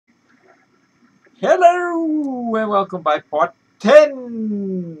Hello and welcome by part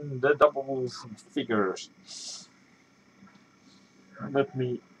 10, the double figures. Let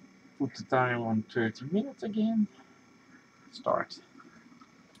me put the time on 30 minutes again. Start.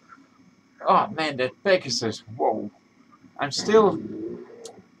 Oh man, that Pegasus, whoa. I'm still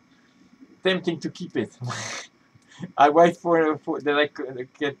tempting to keep it. I wait for that I could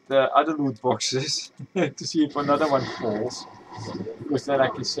get other loot boxes to see if another one falls, because then I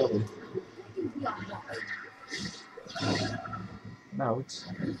can sell it. No, it's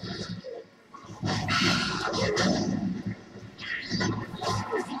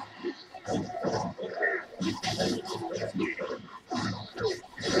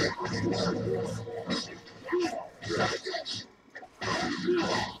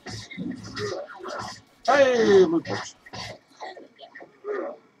hey loot box.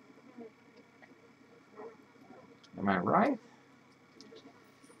 Am I right?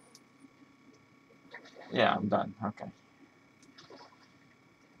 Yeah, I'm done. Okay.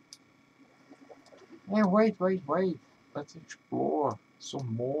 Yeah, wait. Let's explore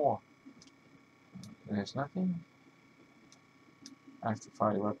some more. There's nothing. I have to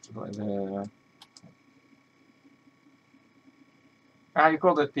fire up to the how you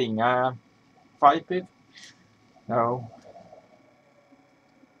call that thing? Fire pit? No.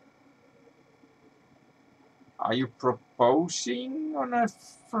 Are you proposing on a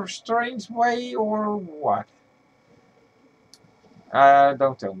strange way or what?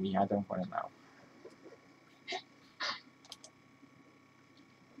 Don't tell me. I don't want to know.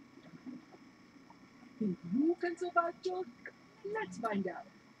 Think you can survive, John? Let's find out.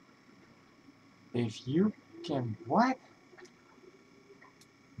 If you can what?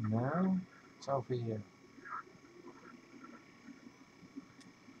 No, it's over here.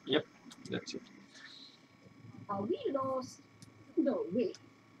 Yep, that's it. Are we lost? No way.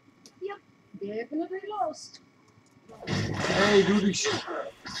 Yep, definitely lost. Hey, do this.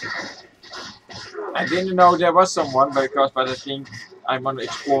 I didn't know there was someone because, but I think I want to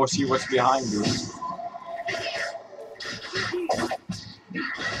explore, see what's behind this.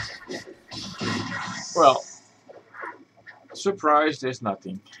 Well, surprise, there's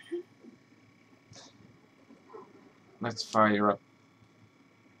nothing. Let's fire up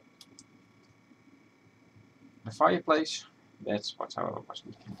the fireplace. That's what I was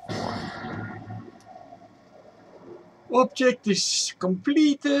looking for. Object is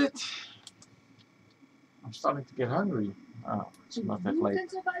completed. I'm starting to get hungry. Oh, it's Think not that you late. can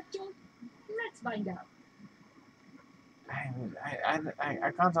survive, John? Let's find out.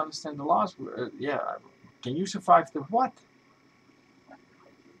 I can't understand the last word. Yeah, can you survive the what?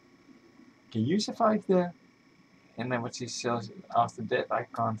 Can you survive the? And then what she says after that, I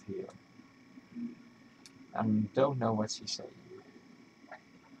can't hear. I don't know what she's saying.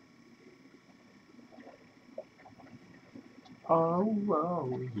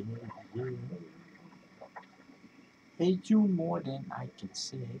 Oh, yeah. Hate you more than I can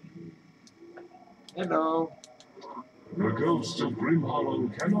say. Hello. The ghosts of Grim Hollow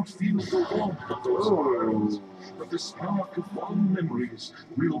cannot feel the warmth of those fires, but the spark of fond memories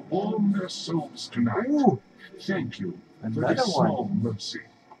will warm their souls tonight. Ooh, Thank you for another this small one. mercy.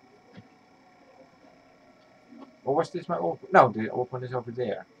 Or was this my open? No, the open is over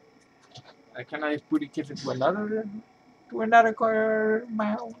there. Can I give it to another car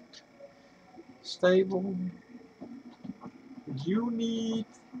mount? Stable. You need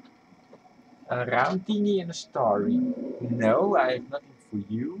a round thingy and a star ring. No, I have nothing for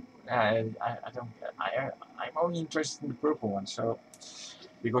you. I don't. I'm only interested in the purple one. So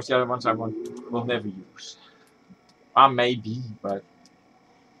because the other ones I will never use. Maybe, but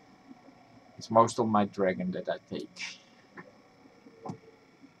it's most of my dragon that I take.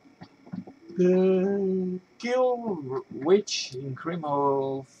 Kill witch in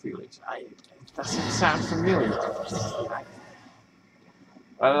Grimhole Village. It doesn't sound familiar.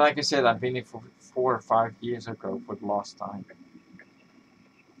 But like I said, I've been here for 4 or 5 years ago for the last time.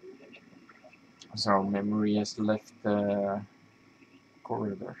 So memory has left the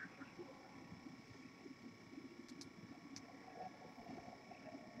corridor.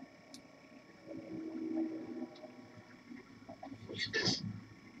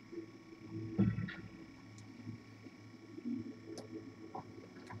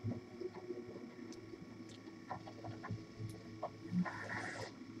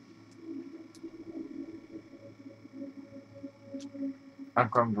 I'm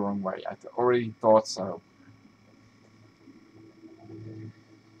going the wrong way. I already thought so.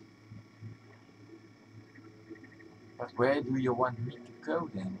 But where do you want me to go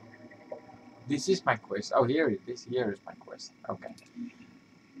then? This is my quest. Oh, here it is. Here is my quest. Okay.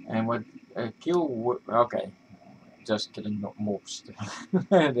 And what kill? Okay, just killing mobs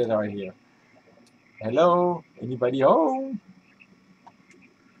that are here. Hello, anybody home?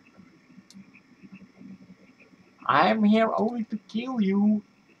 I'm here only to kill you.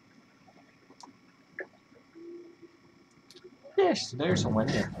 Yes, there's someone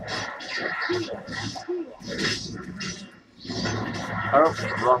here. Oh,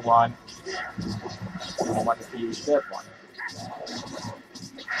 wrong one. I wanted to use that one.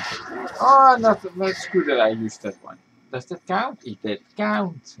 Oh, that's good that I used that one. Does that count? It did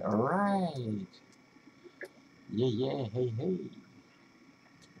count. Alright. Yeah, hey.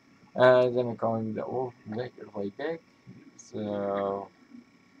 Then we're going the way back. So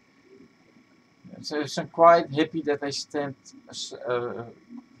I'm quite happy that I stand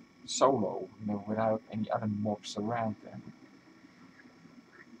solo, without any other mobs around them.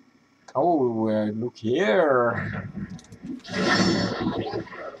 Oh, look here!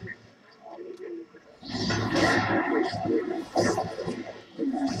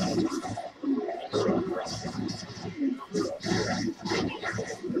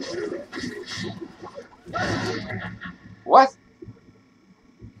 What?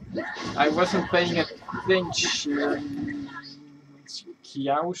 I wasn't paying attention.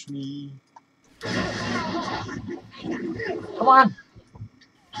 Excuse me. Come on!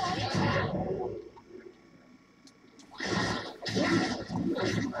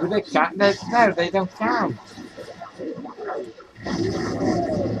 Do they count? No, they don't count.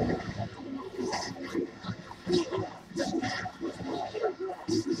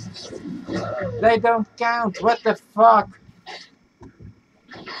 They don't count. What the fuck?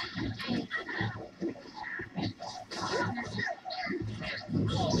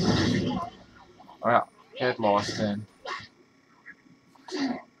 Well, get lost then.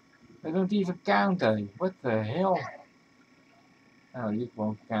 They don't even count, eh? What the hell? Oh, it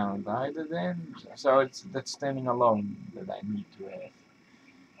won't count either then. So it's that standing alone that I need to have.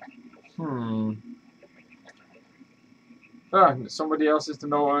 Oh, somebody else is the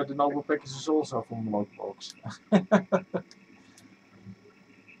noble packages also from the local box.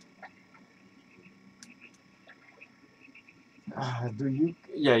 Do you?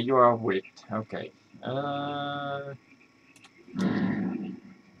 Yeah, you are whipped. Okay.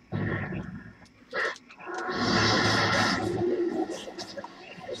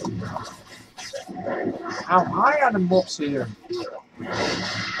 How high are the mobs here?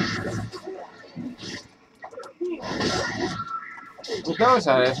 With those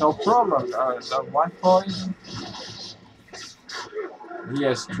I have no problem. 1 point. He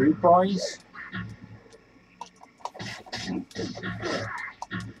has 3 points.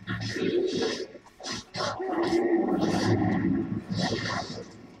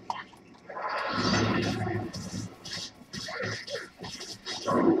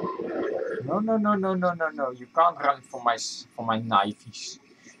 No. You can't run for my knifes.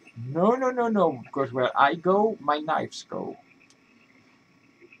 No. Because where I go, my knives go.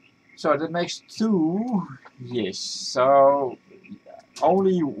 So that makes 2. Yes. So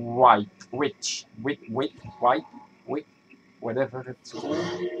only white. White. Whatever it's called.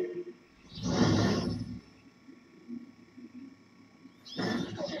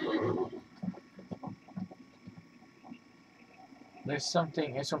 There's some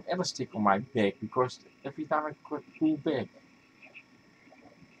elastic on my back because every time I could pull back.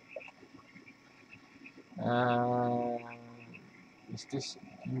 Is this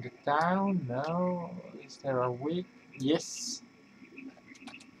in the town? No. Is there a wig? Yes.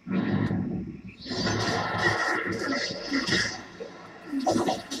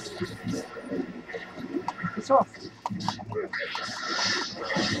 It's off.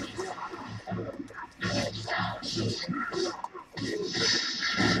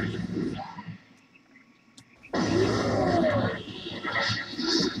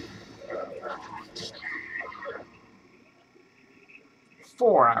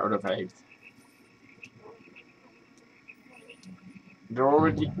 Four out of 8. They're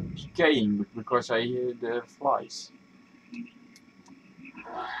already decaying because I hear the flies.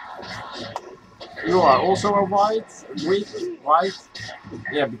 You are also a white? White?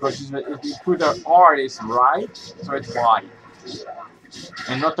 Yeah, because if you put an R is right, so it's white.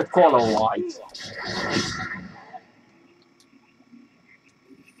 And not the color white.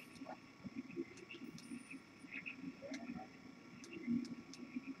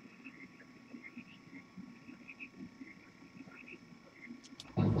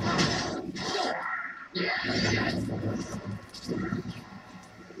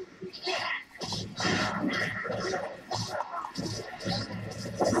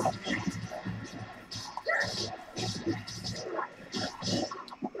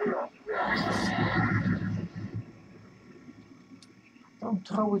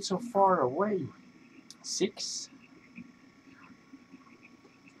 throw it so far away? 6?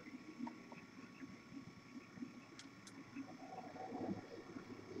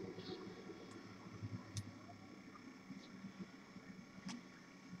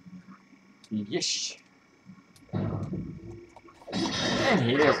 Yes. And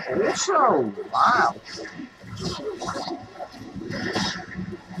here also. Wow.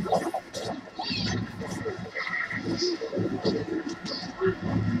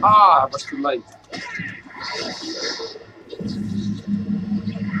 Ah, I was too late.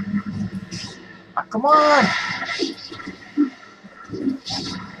 Ah, come on!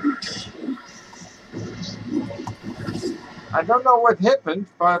 I don't know what happened,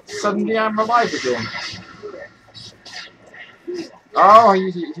 but suddenly I'm alive again. Oh, he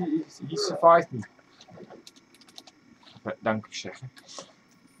survived me. Dank u zeggen.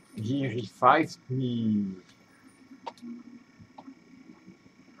 He revived me.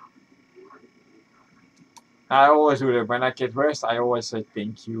 I always do that. When I get rest, I always say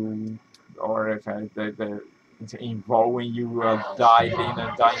thank you. Or if it's involving you died in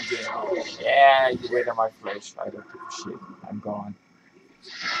a dungeon. Yeah, you wet on my flesh. I don't give a shit. I'm gone.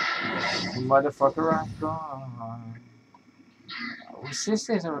 Motherfucker, I'm gone. Who's this?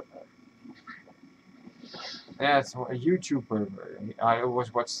 Yeah, it's a YouTuber. I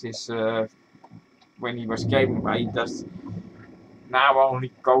always watch this when he was gaming, but he does now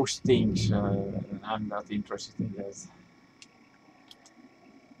only ghost things. I'm not interested in that.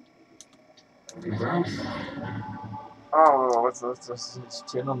 Oh, what's his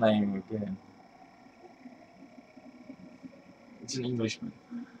channel name again? It's an Englishman.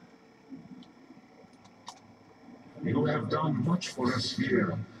 You have done much for us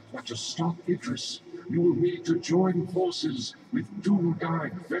here, but to stop Idris, you will need to join forces with Doom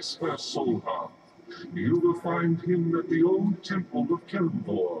Guide Vesper Solha. You will find him at the old temple of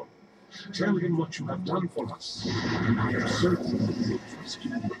Kelmvor. Tell him what you have done for us. I am certain he will trust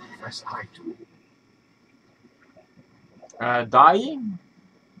you as I do. Dying?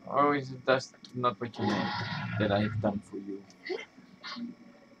 Or is it just not what you meant that I have done for you?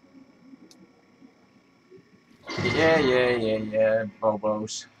 Yeah,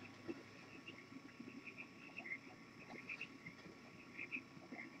 Bobos.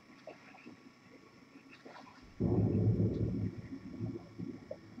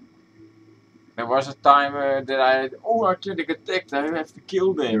 There was a time that I getting attacked, I have to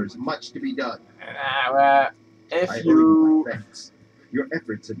kill them. There's much to be done. If I owe you... you my thanks. Your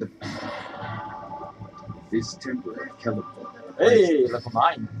efforts at the... This temple of Kelmvor. Hey, level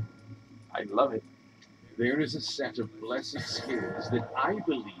 9. I love it. There is a set of blessed skills that I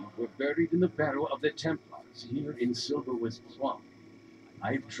believe were buried in the barrow of the Templars here in Silverwisp Swamp.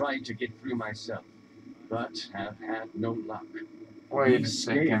 I've tried to get through myself, but have had no luck. Wait a These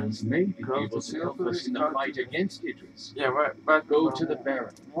second. scales may be Go able to to help us in the Silverwisp, fight against Idris. Yeah, but Go to the barrow,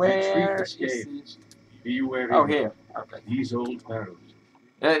 where retrieve the is scales. Be wary Oh, of here. Okay. these old barrows.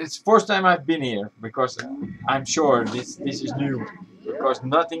 It's the first time I've been here because I'm sure this is new because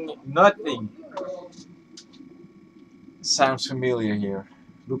nothing sounds familiar here,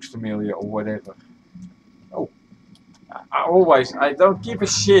 looks familiar or whatever. Oh, I don't give a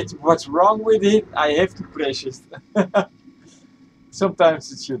shit what's wrong with it. I have to press it.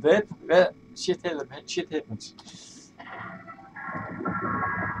 Sometimes it's your dead. Shit happens.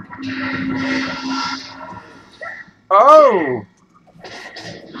 Oh!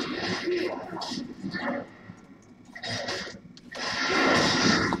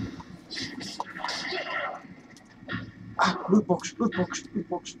 Ah, loot box. Come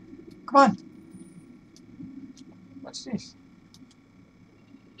on. What's this?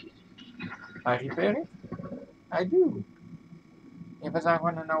 I repair it? I do. Yeah, but I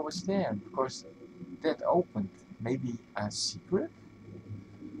want to know what's there because that opened. Maybe a secret?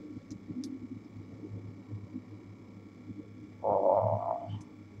 Oh.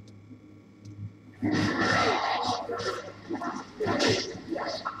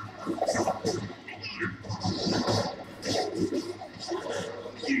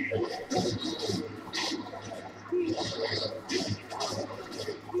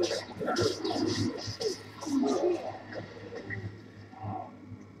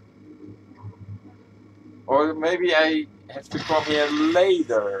 Or maybe I have to come here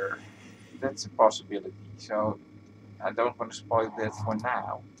later. That's a possibility. So I don't want to spoil that for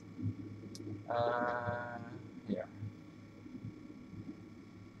now. Here.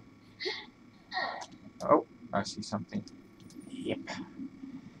 Oh, I see something. Yep.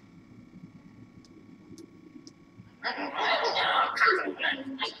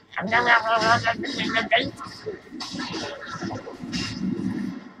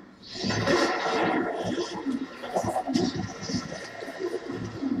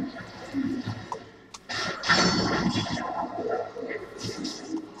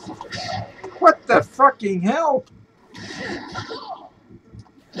 What the fucking hell?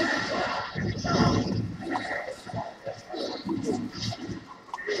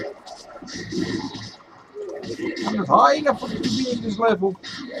 I'm not high enough to be in this level.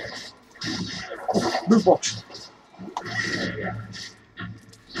 Oh, blue box.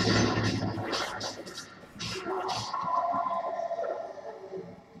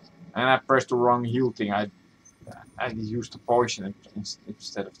 And I pressed the wrong heal thing. I used the poison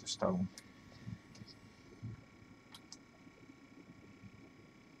instead of the stone.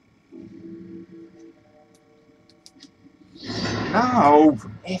 No!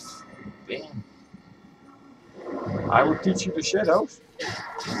 F. Damn. I will teach you the shadows.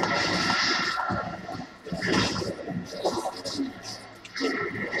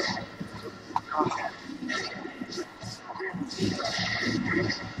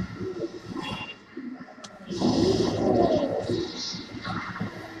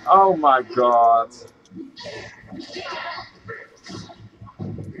 Oh my god.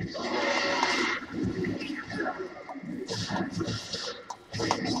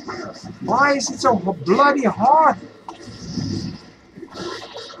 Why is it so bloody hard?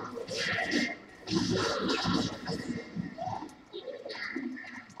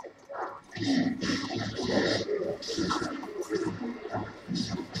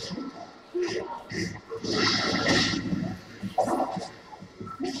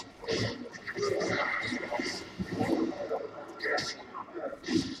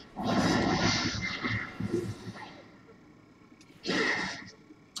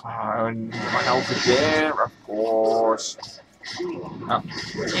 And one over there, of course. Oh,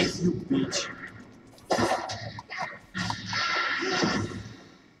 if you bitch.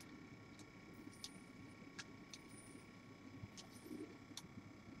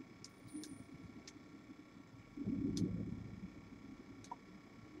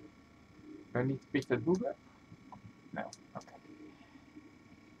 Do I need to pick that book up? No. Okay.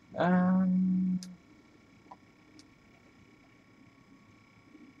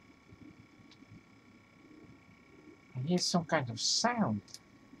 I hear some kind of sound.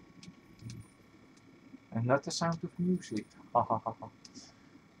 And not the sound of music. Ha ha ha ha.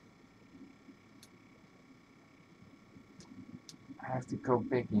 I have to go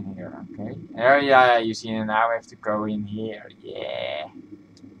back in here, okay? Oh yeah, you see, now I have to go in here. Yeah.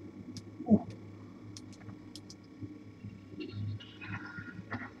 Ooh.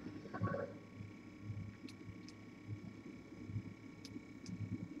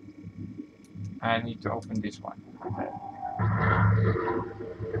 I need to open this one. Okay.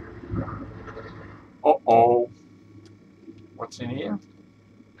 Uh-oh. What's in here?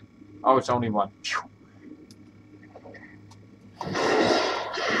 Oh, it's only one. Phew.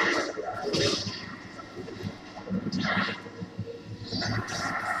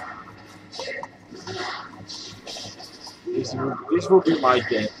 This will be my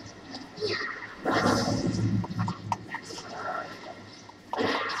death.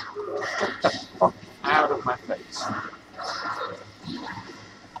 Get the fuck out of my face.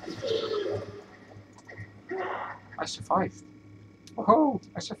 I survived. Whoa,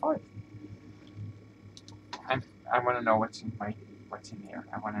 I survived. I want to know what's in here.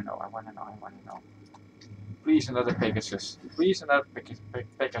 I want to know. Please another Pegasus. Please another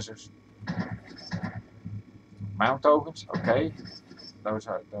Pegasus. Mount tokens, okay. Those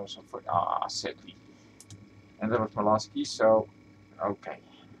are for sadly. And that was my last key, so okay.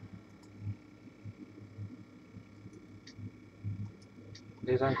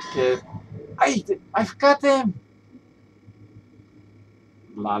 Did I get? I've got them.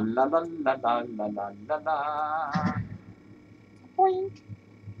 La la la la la la la la la. Boink.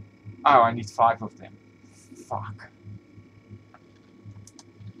 Oh, I need 5 of them. Fuck.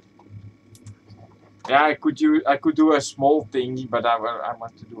 Yeah, I could do a small thingy, but I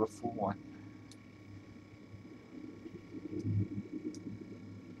want to do a full one.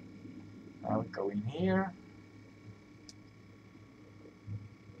 Now we go in here.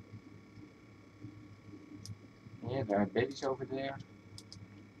 Yeah, there are babies over there.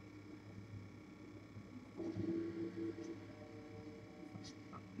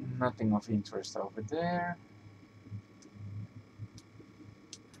 Nothing of interest over there.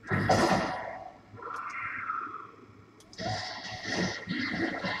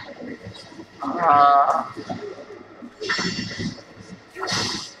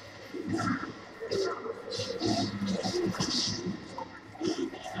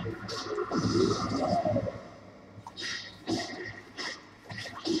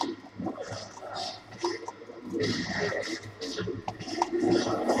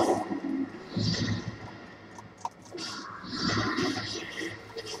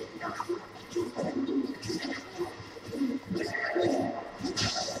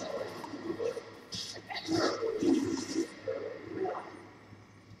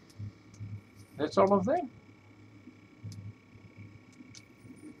 That's all of them.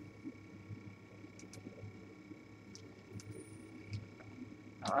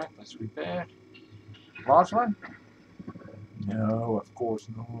 Alright, let's repair. Last one? No, of course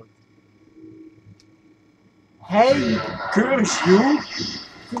not. Hey, curse you!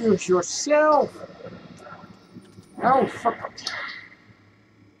 Curse yourself! Oh, fuck.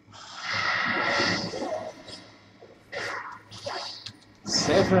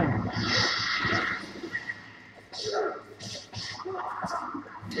 Seven.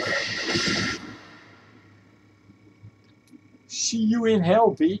 See you in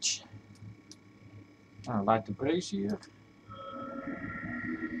hell, bitch. I like the brazier.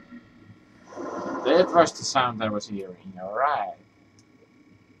 That was the sound I was hearing. Alright.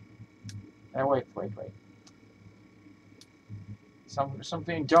 Wait.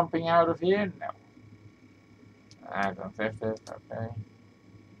 Something jumping out of here? No. I don't have that. Okay.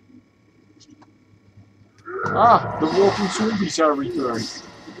 Ah, the walking zombies are returned.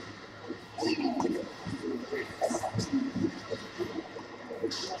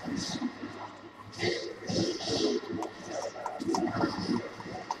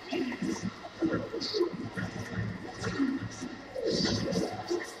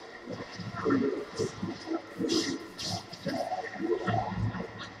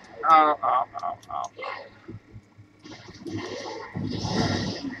 Ow.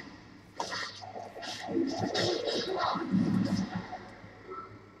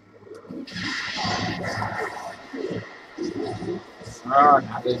 Ah,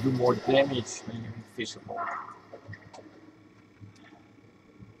 now they do more damage when you're invisible.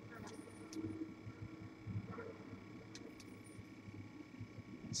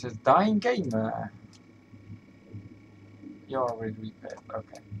 It's a dying game. You already repaired.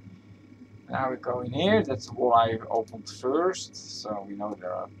 Okay. Now we go in here. That's the wall I opened first. So we know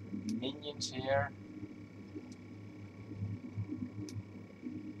there are minions here.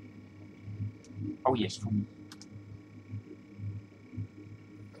 Oh yes, for me.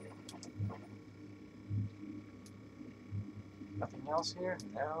 Nothing else here?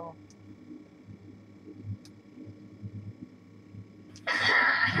 No.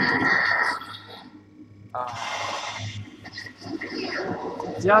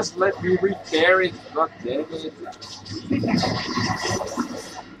 Just let me repair it. God damn it.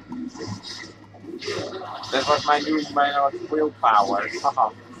 That was my new willpower.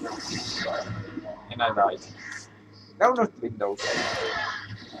 Haha. And I died. No, not Windows.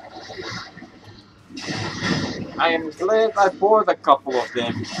 I am glad I bought a couple of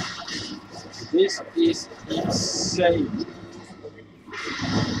them. This is insane.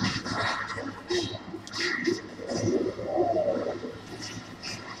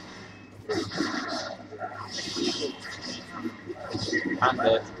 I'm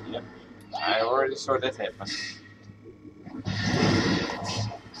dead. Yep. I already saw that happen.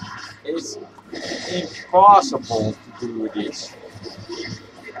 It's impossible to do this.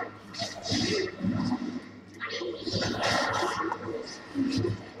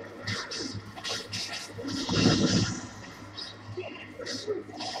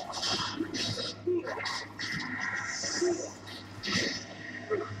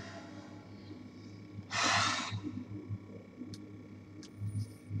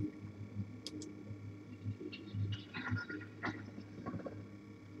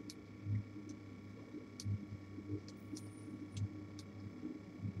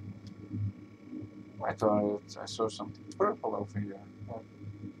 I thought I saw something purple over here.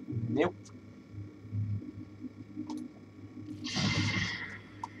 Nope.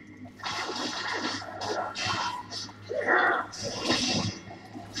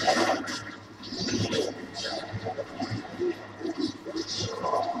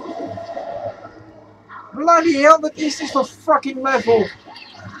 Bloody hell, what is this for fucking level?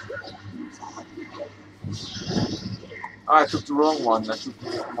 I took the wrong one. I took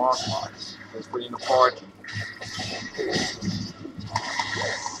the mark one. That's for in the party.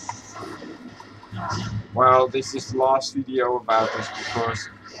 Well, this is the last video about this because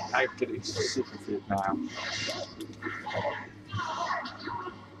I'm getting sick of it now.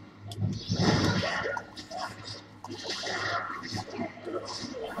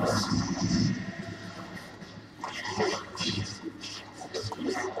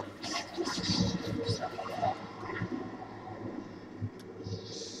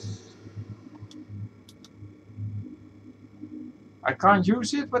 I can't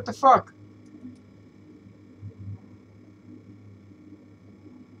use it? What the fuck?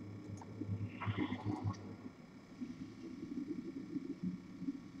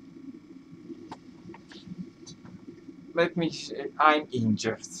 Let me say, I'm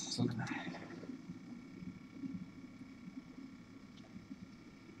injured.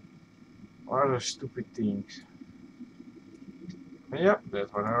 What are stupid things? Yep,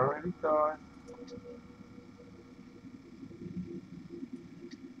 that's what I already thought.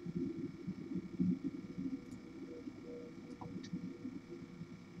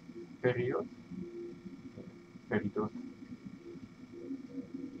 Period. Period. Oh,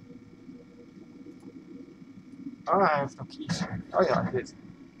 I have no keys. Oh yeah, I did.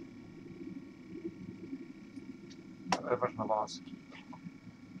 That was my last key.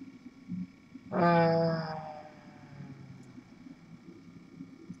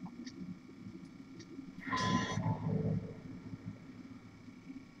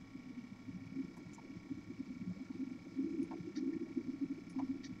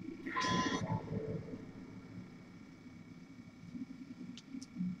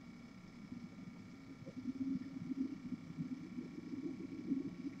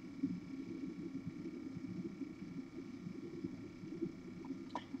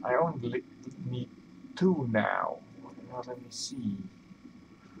 I only need 2 now. Now let me see.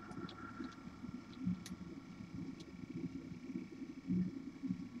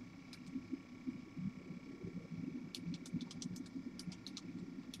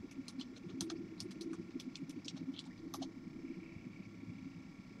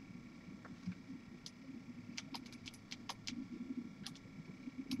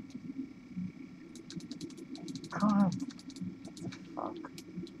 Ah, fuck.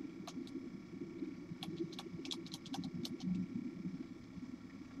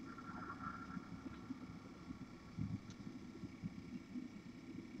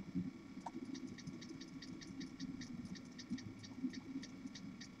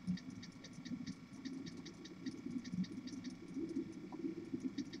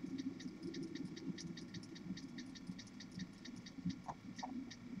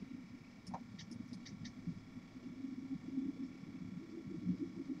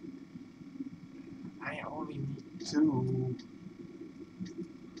 I only need 2.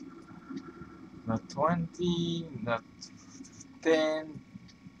 Not 20, not 10,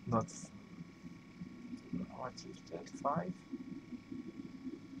 not. What is that? 5?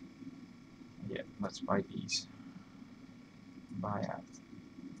 Yeah, let's buy these. Buy out.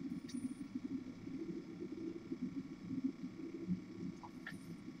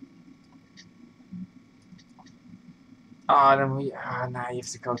 Ah, then we. Ah, now you have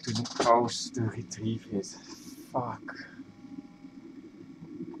to go to the post to retrieve it. Fuck.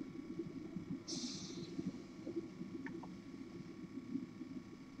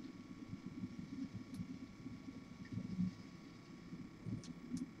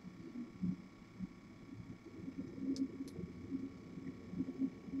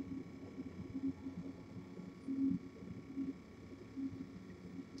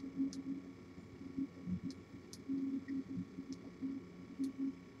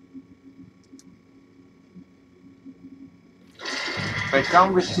 They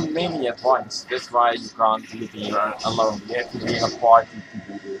come with too many at once. That's why you can't do it here alone. You have to be in a party to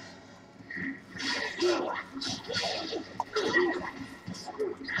do this.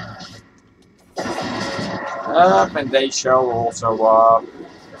 And they show also up.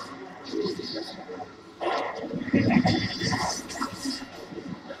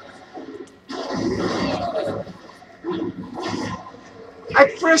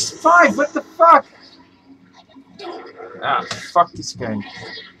 I pressed 5, what the fuck? Ah, fuck this game.